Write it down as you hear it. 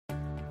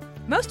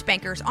Most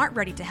bankers aren't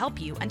ready to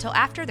help you until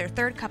after their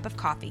third cup of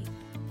coffee.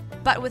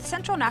 But with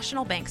Central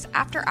National Bank's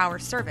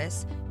after-hours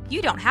service,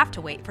 you don't have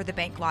to wait for the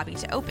bank lobby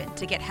to open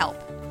to get help.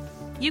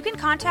 You can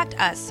contact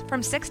us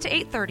from 6 to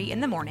 8:30 in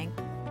the morning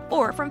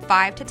or from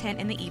 5 to 10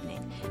 in the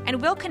evening,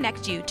 and we'll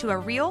connect you to a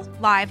real,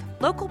 live,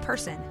 local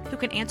person who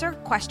can answer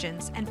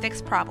questions and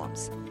fix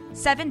problems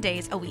 7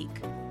 days a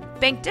week.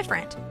 Bank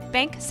different.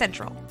 Bank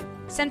Central.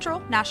 Central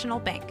National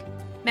Bank.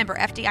 Member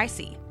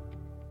FDIC.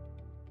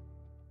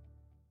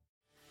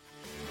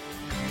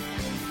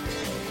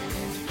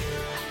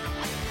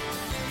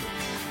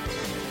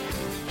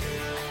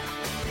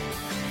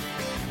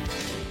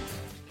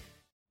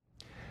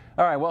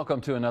 All right,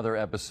 welcome to another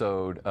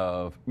episode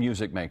of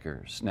Music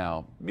Makers.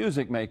 Now,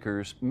 music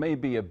makers may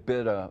be a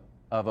bit of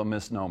a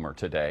misnomer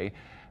today,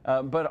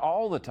 but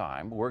all the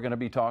time we're going to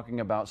be talking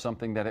about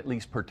something that at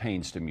least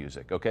pertains to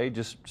music, okay?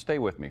 Just stay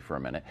with me for a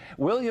minute.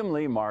 William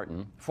Lee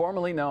Martin,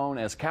 formerly known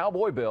as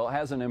Cowboy Bill,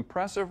 has an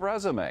impressive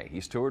resume.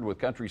 He's toured with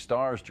country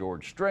stars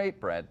George Strait,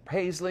 Brad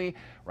Paisley,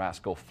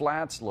 Rascal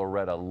Flatts,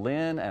 Loretta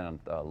Lynn, and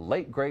the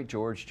late, great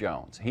George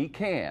Jones. He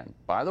can,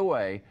 by the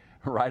way,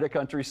 write a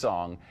country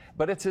song,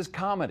 but it's his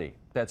comedy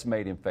that's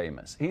made him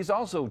famous. He's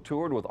also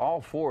toured with all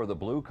four of the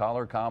Blue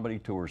Collar Comedy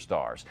Tour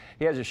stars.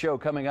 He has a show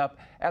coming up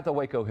at the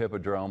Waco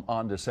Hippodrome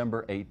on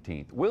December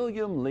 18th.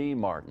 William Lee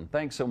Martin,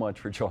 thanks so much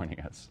for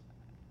joining us.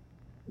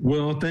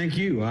 Well, thank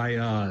you.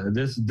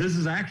 This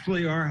is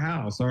actually our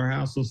house. Our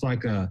house looks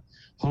like a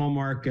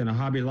Hallmark and a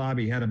Hobby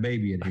Lobby had a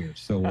baby in here.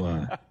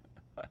 So.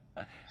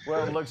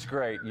 Well, it looks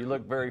great. You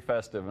look very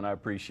festive, and I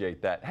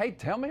appreciate that. Hey,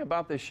 tell me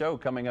about this show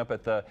coming up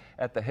at the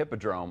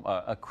Hippodrome,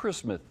 a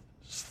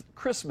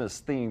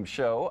Christmas-themed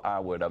show, I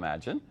would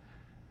imagine.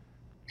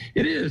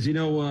 It is. You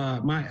know,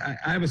 I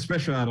have a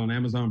special out on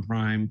Amazon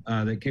Prime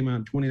that came out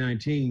in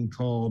 2019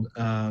 called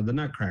The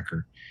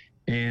Nutcracker.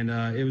 And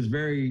it was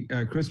very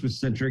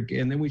Christmas-centric.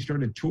 And then we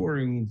started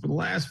touring for the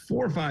last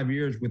 4 or 5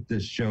 years with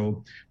this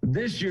show. But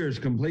this year is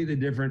completely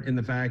different in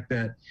the fact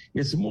that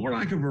it's more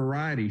like a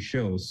variety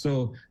show.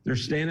 So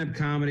there's stand-up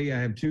comedy. I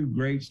have 2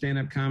 great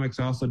stand-up comics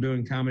also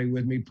doing comedy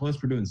with me. Plus,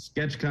 we're doing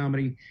sketch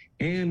comedy.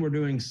 And we're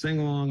doing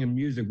sing-along and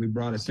music. We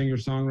brought a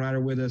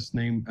singer-songwriter with us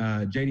named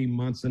J.D.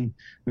 Munson,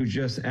 who's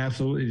just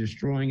absolutely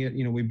destroying it.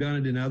 You know, we've done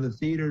it in other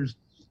theaters.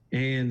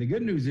 And the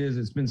good news is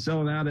it's been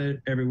selling out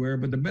everywhere.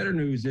 But the better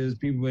news is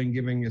people have been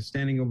giving us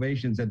standing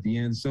ovations at the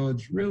end. So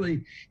it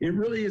really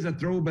is a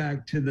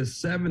throwback to the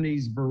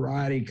 70s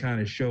variety kind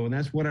of show. And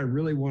that's what I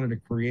really wanted to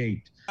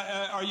create.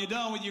 Are you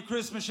done with your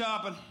Christmas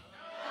shopping?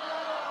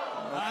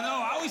 I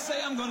know. I always say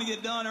I'm going to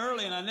get done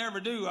early, and I never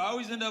do. I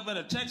always end up in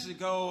a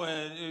Texaco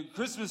at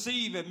Christmas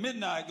Eve at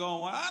midnight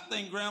going, well, I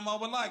think Grandma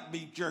would like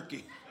beef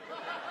jerky.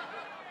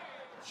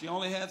 She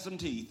only had some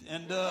teeth.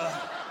 And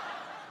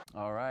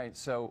All right.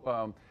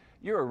 So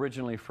you're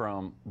originally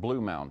from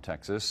Blue Mound,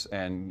 Texas,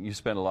 and you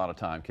spent a lot of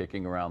time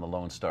kicking around the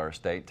Lone Star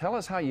State. Tell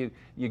us how you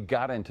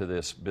got into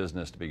this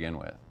business to begin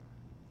with.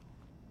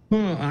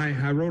 Well,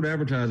 I wrote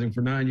advertising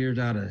for 9 years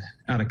out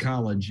of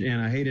college, and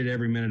I hated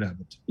every minute of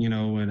it. You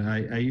know, and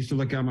I used to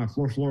look out my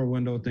floor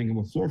window thinking,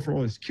 well, floor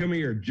is kill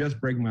me or just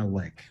break my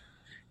leg.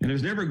 And it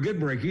was never a good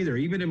break either.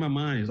 Even in my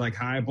mind, it's like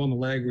high up on the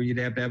leg where you'd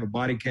have to have a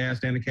body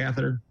cast and a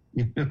catheter.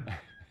 You know?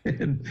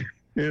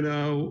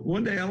 And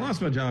one day I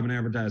lost my job in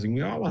advertising.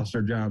 We all lost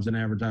our jobs in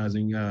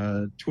advertising.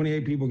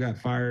 28 people got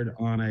fired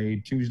on a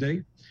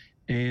Tuesday.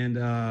 And,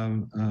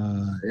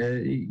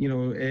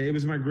 it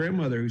was my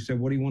grandmother who said,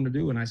 what do you want to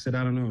do? And I said,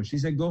 I don't know. She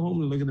said, go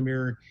home and look in the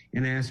mirror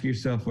and ask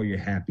yourself, are you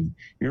happy?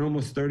 You're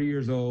almost 30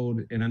 years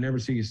old, and I never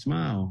see you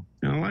smile.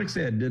 Now, like I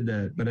said, I did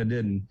that, but I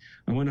didn't.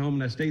 I went home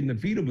and I stayed in the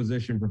fetal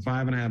position for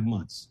 5.5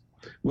 months.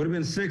 Would have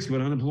been 6, but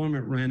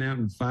unemployment ran out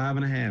in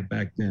 5.5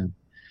 back then.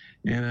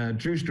 And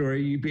true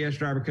story, UPS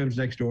driver comes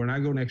next door, and I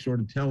go next door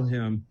to tell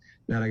him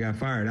that I got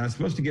fired. I was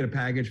supposed to get a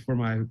package for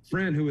my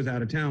friend who was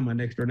out of town, my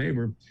next door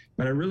neighbor,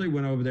 but I really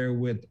went over there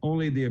with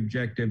only the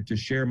objective to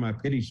share my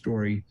pity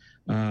story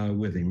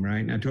with him, right?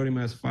 And I told him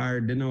I was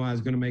fired, didn't know I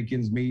was going to make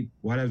ends meet,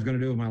 what I was going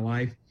to do with my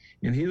life.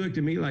 And he looked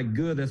at me like,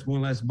 good, that's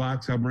one less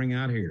box I'll bring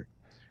out here,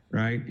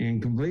 right? And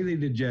completely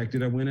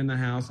dejected, I went in the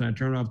house and I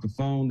turned off the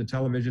phone, the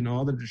television,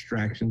 all the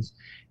distractions.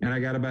 And I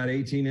got about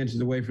 18 inches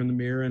away from the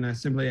mirror, and I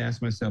simply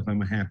asked myself,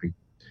 am I happy?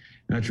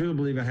 And I truly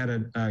believe I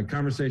had a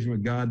conversation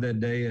with God that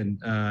day, and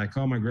I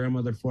called my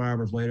grandmother 4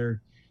 hours later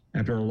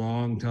after a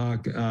long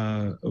talk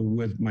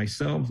with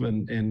myself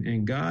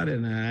and God.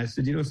 And I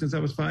said, you know, since I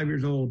was 5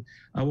 years old,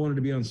 I wanted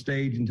to be on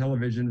stage and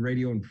television,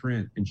 radio, and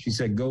print. And she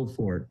said, go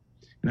for it.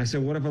 And I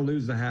said, what if I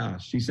lose the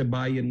house? She said,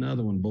 buy you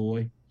another one,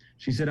 boy.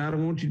 She said, I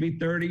don't want you to be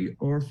 30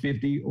 or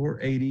 50 or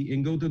 80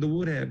 and go through the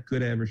would have,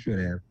 could have, or should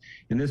have.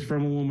 And this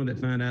from a woman that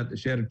found out that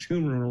she had a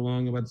tumor on her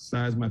lung about the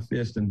size of my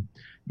fist and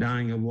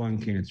dying of lung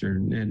cancer.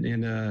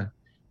 And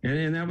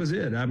that was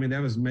it. I mean, that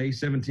was May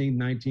 17,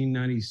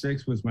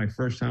 1996 was my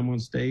first time on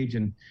stage.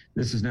 And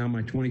this is now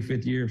my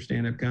 25th year of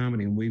stand-up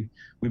comedy. And we've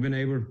been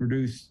able to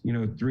produce,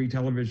 3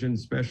 television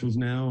specials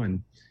now.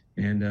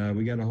 And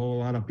we got a whole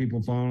lot of people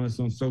following us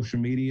on social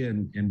media.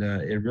 And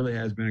it really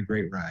has been a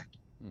great ride.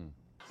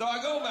 So I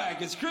go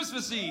back. It's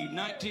Christmas Eve,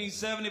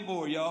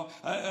 1974, y'all.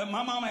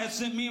 My mama had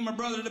sent me and my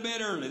brother to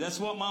bed early. That's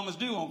what mamas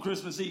do on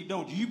Christmas Eve,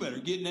 don't you? You better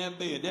get in that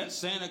bed. That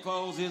Santa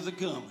Claus is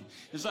a-coming.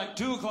 It's like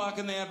 2 o'clock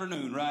in the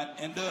afternoon, right?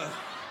 And,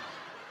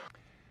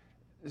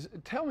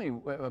 Tell me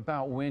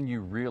about when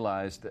you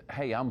realized that,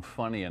 hey, I'm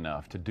funny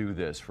enough to do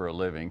this for a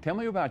living. Tell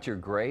me about your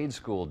grade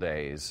school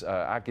days.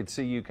 I could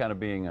see you kind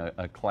of being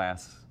a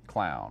class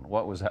clown.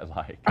 What was that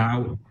like?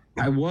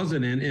 I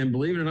wasn't, and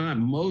believe it or not,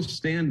 most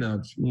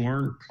stand-ups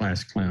weren't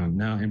class clown.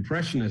 Now,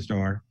 impressionists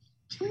are,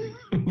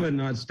 but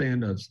not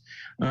stand-ups.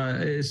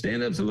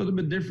 Stand-up's a little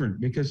bit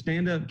different because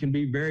stand-up can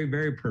be very,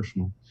 very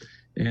personal.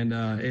 And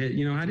I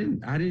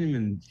didn't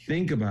even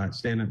think about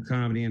stand-up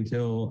comedy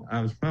until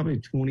I was probably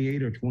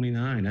 28 or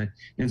 29.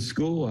 In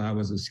school, I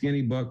was a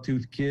skinny,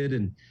 buck-toothed kid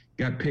and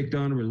got picked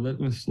on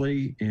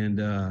relentlessly.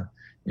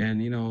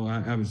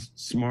 I was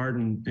smart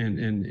and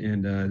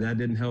that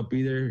didn't help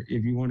either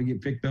if you want to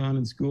get picked on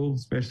in school,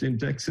 especially in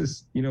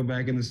Texas,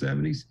 back in the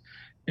 70s.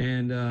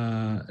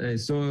 And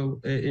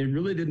so it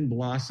really didn't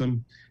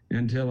blossom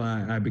until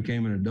I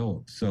became an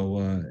adult.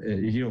 So,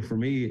 for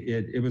me,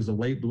 it was a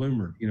late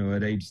bloomer,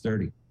 at age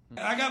 30.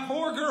 I got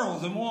 4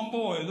 girls and 1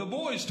 boy. The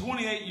boy's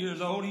 28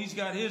 years old. He's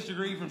got his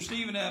degree from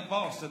Stephen F.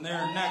 Boston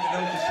there in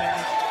Nacogdoches,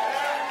 Tennessee.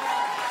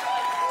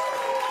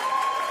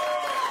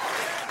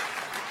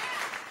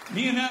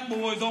 Me and that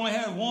boy's only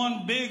had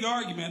one big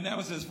argument. That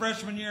was his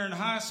freshman year in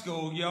high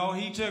school, y'all.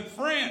 He took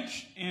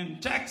French in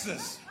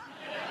Texas.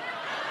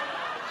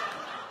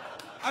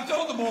 I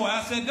told the boy,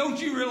 I said, don't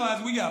you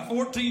realize we got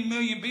 14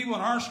 million people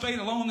in our state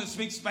alone that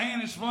speak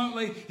Spanish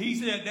fluently? He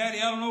said, Daddy,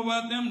 I don't know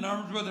about them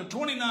numbers, but there are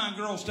 29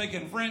 girls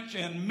taking French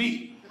and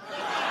me.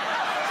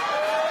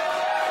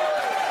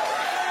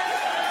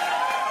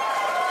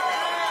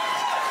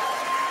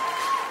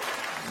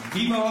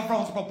 Viva la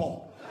France,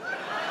 papa.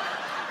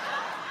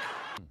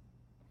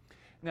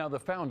 Now,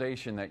 the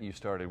foundation that you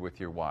started with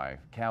your wife,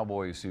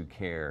 Cowboys Who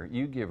Care,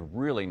 you give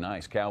really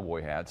nice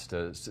cowboy hats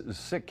to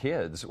sick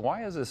kids.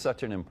 Why is this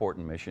such an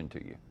important mission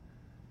to you?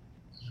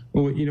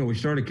 Well, we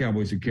started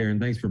Cowboys Who Care,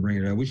 and thanks for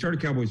bringing it up. We started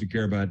Cowboys Who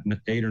Care about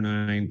 8 or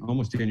 9,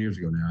 almost 10 years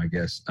ago now, I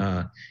guess.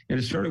 And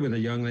it started with a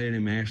young lady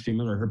named Ashley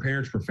Miller. Her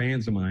parents were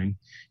fans of mine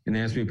and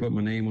asked me to put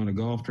my name on a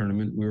golf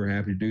tournament. We were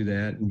happy to do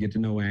that and get to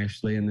know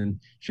Ashley. And then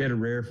she had a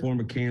rare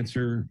form of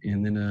cancer,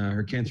 and then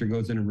her cancer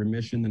goes into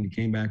remission, and it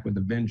came back with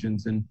a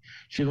vengeance. And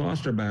she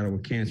lost her battle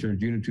with cancer in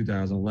June of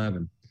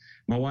 2011.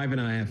 My wife and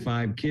I have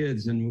 5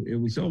 kids, and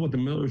we saw what the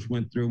Millers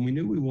went through, and we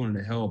knew we wanted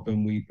to help,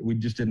 and we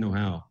just didn't know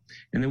how.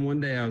 And then one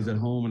day I was at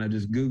home, and I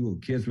just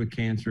Googled kids with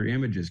cancer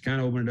images, kind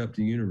of opened it up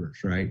to the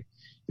universe, right?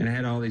 And I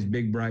had all these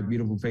big, bright,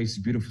 beautiful faces,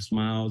 beautiful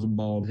smiles, and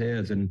bald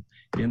heads. And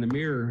in the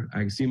mirror, I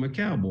could see my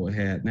cowboy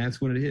hat, and that's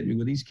when it hit me.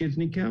 Well, these kids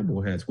need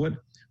cowboy hats. What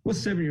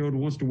 7-year-old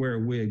wants to wear a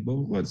wig? But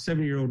what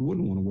 7-year-old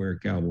wouldn't want to wear a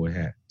cowboy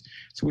hat?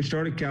 So we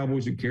started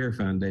Cowboys Who Care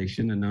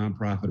Foundation, a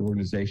nonprofit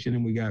organization,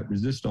 and we got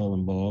Resistol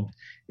involved,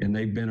 and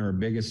they've been our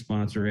biggest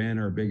sponsor and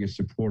our biggest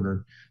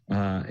supporter.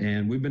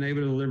 And we've been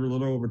able to deliver a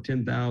little over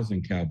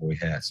 10,000 cowboy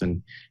hats.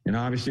 And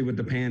obviously with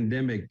the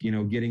pandemic,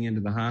 getting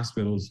into the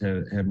hospitals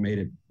have made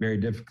it very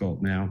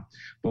difficult now.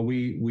 But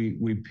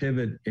we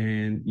pivot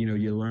and,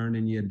 you learn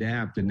and you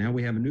adapt. And now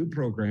we have a new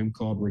program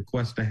called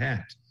Request a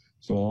Hat.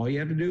 So all you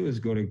have to do is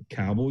go to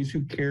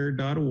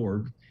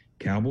cowboyswhocare.org,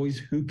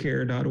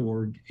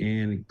 cowboyswhocare.org,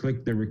 and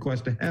click the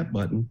Request a Hat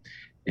button.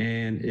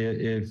 And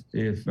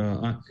if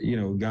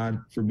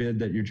God forbid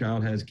that your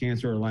child has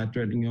cancer or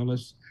life-threatening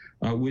illness,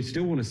 we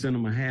still want to send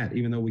them a hat,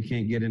 even though we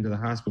can't get into the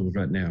hospitals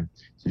right now.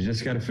 So you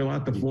just got to fill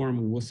out the form,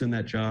 and we'll send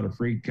that child a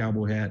free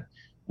cowboy hat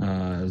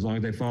as long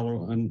as they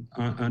follow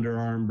under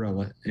our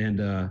umbrella.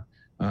 And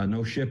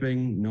no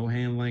shipping, no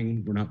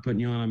handling. We're not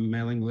putting you on a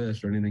mailing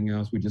list or anything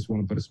else. We just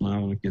want to put a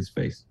smile on a kid's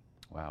face.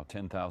 Wow,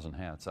 10,000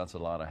 hats. That's a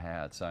lot of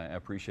hats. I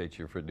appreciate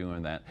you for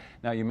doing that.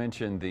 Now, you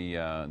mentioned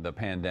the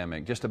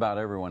pandemic. Just about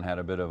everyone had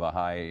a bit of a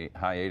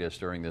hiatus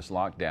during this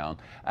lockdown.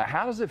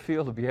 How does it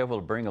feel to be able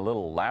to bring a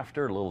little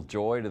laughter, a little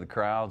joy to the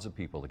crowds of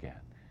people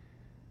again?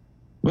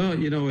 Well,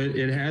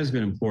 it has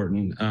been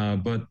important,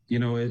 but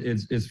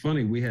it's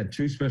funny. We had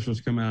 2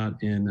 specials come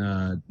out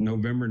in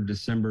November and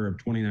December of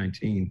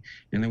 2019,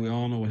 and then we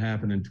all know what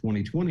happened in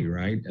 2020,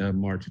 right?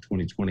 March of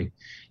 2020,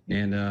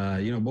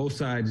 and both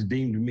sides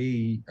deemed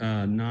me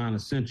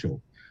non-essential,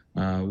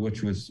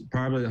 which was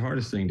probably the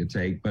hardest thing to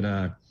take. But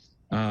I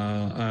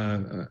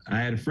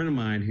had a friend of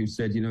mine who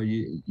said,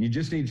 you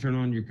just need to turn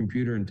on your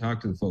computer and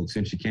talk to the folks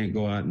since you can't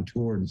go out and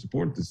tour and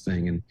support this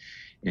thing.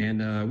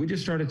 And we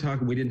just started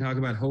talking. We didn't talk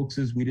about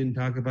hoaxes. We didn't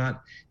talk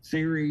about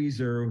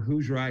theories or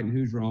who's right and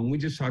who's wrong. We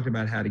just talked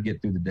about how to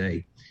get through the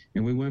day.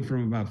 And we went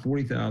from about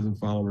 40,000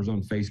 followers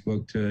on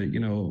Facebook to,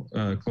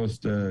 close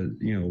to,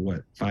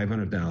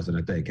 500,000,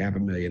 I think,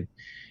 500,000.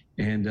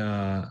 And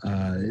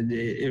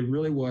it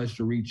really was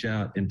to reach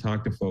out and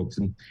talk to folks.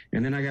 And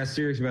then I got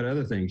serious about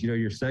other things.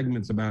 Your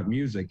segments about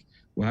music.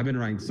 Well, I've been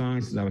writing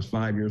songs since I was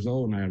 5 years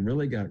old, and I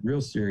really got real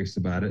serious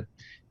about it.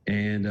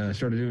 and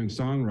started doing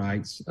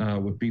songwrites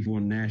with people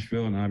in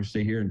Nashville and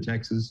obviously here in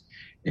Texas.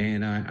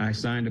 And I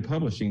signed a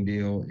publishing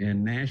deal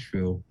in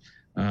Nashville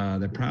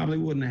that probably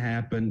wouldn't have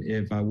happened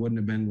if I wouldn't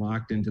have been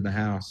locked into the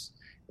house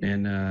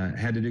and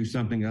had to do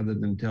something other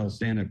than tell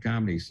stand-up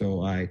comedy.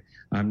 So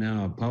I'm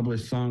now a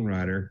published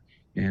songwriter,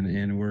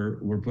 and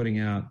we're putting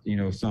out, you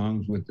know,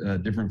 songs with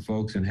different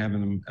folks and having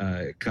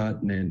them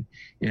cut. And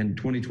in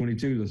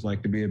 2022 looks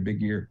like to be a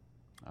big year.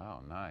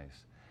 Oh,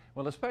 nice.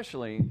 Well,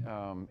 especially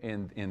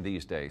in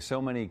these days, so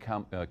many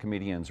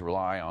comedians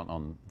rely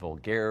on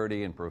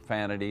vulgarity and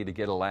profanity to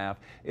get a laugh.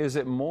 Is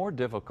it more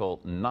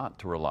difficult not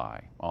to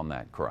rely on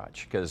that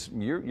crutch? Because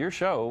your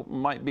show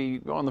might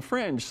be on the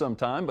fringe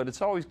sometime, but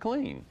it's always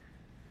clean.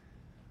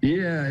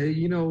 Yeah,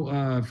 you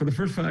know, for the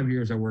first 5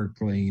 years I worked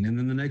clean, and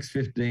then the next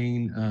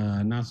 15,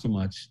 not so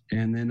much.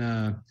 And then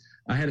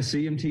I had a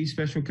CMT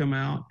special come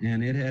out,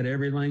 and it had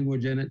every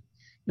language in it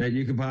that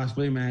you could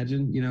possibly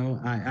imagine. You know,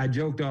 I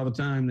joked all the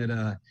time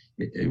that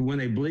when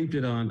they bleeped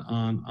it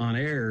on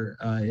air,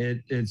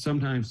 it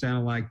sometimes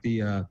sounded like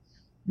the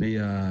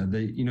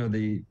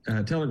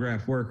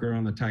telegraph worker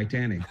on the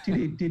Titanic.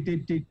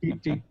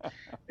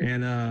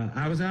 And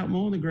I was out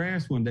mowing the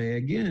grass one day.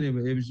 Again,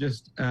 it was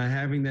just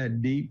having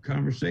that deep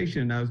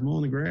conversation. I was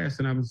mowing the grass,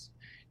 and I was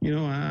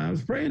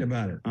praying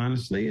about it,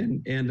 honestly.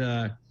 And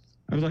I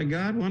was like,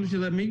 God, why don't you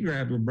let me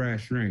grab the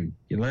brass ring?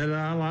 You let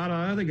a lot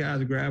of other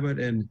guys grab it,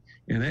 and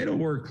they don't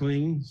work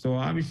clean. So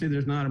obviously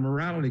there's not a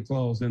morality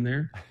clause in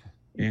there.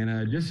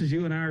 And just as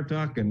you and I are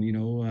talking, you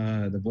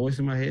know, the voice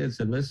in my head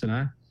said, listen,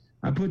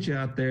 I put you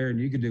out there and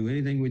you could do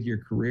anything with your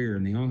career.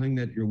 And the only thing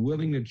that you're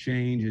willing to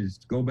change is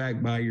to go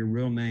back by your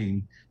real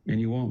name. And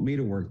you want me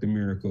to work the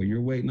miracle.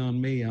 You're waiting on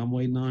me. I'm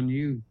waiting on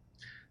you.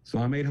 So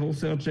I made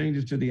wholesale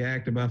changes to the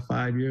act about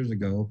 5 years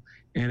ago.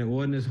 And it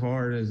wasn't as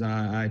hard as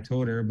I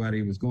told everybody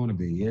it was going to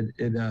be.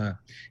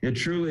 It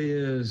truly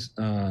is,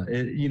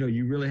 you know,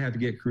 you really have to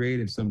get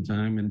creative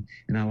sometime.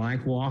 And I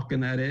like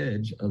walking that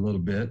edge a little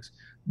bit.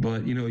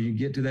 But, you know, you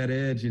get to that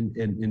edge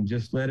and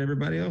just let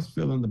everybody else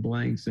fill in the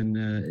blanks. And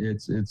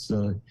it's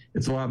a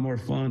lot more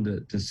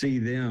fun to see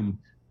them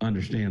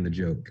understand the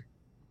joke.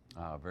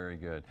 Very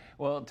good.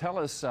 Well, tell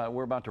us,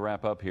 we're about to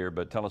wrap up here,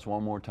 but tell us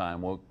one more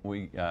time what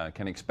we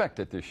can expect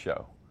at this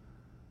show.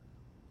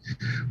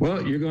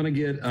 Well, you're going to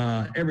get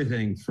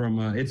everything from,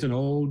 it's an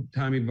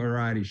old-timey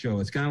variety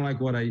show. It's kind of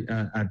like what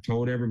I've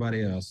told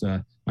everybody else.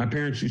 My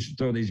parents used to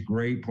throw these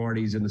great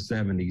parties in the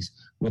 70s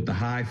with the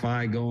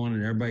hi-fi going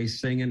and everybody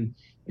singing,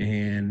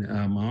 and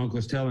my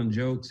uncle's telling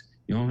jokes.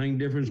 The only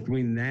difference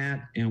between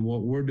that and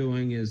what we're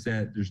doing is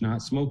that there's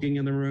not smoking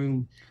in the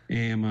room,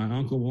 and my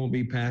uncle won't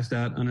be passed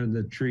out under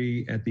the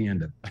tree at the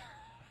end of it.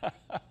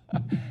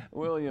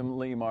 William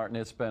Lee Martin,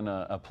 it's been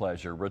a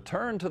pleasure.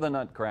 Return to the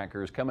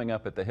Nutcrackers coming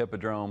up at the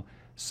Hippodrome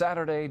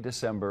Saturday,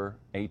 December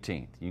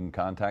 18th. You can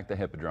contact the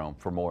Hippodrome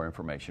for more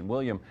information.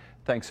 William,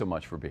 thanks so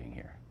much for being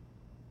here.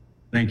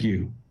 Thank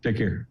you. Take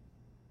care.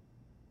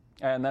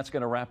 And that's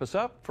going to wrap us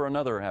up for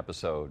another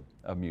episode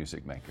of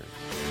Music Makers.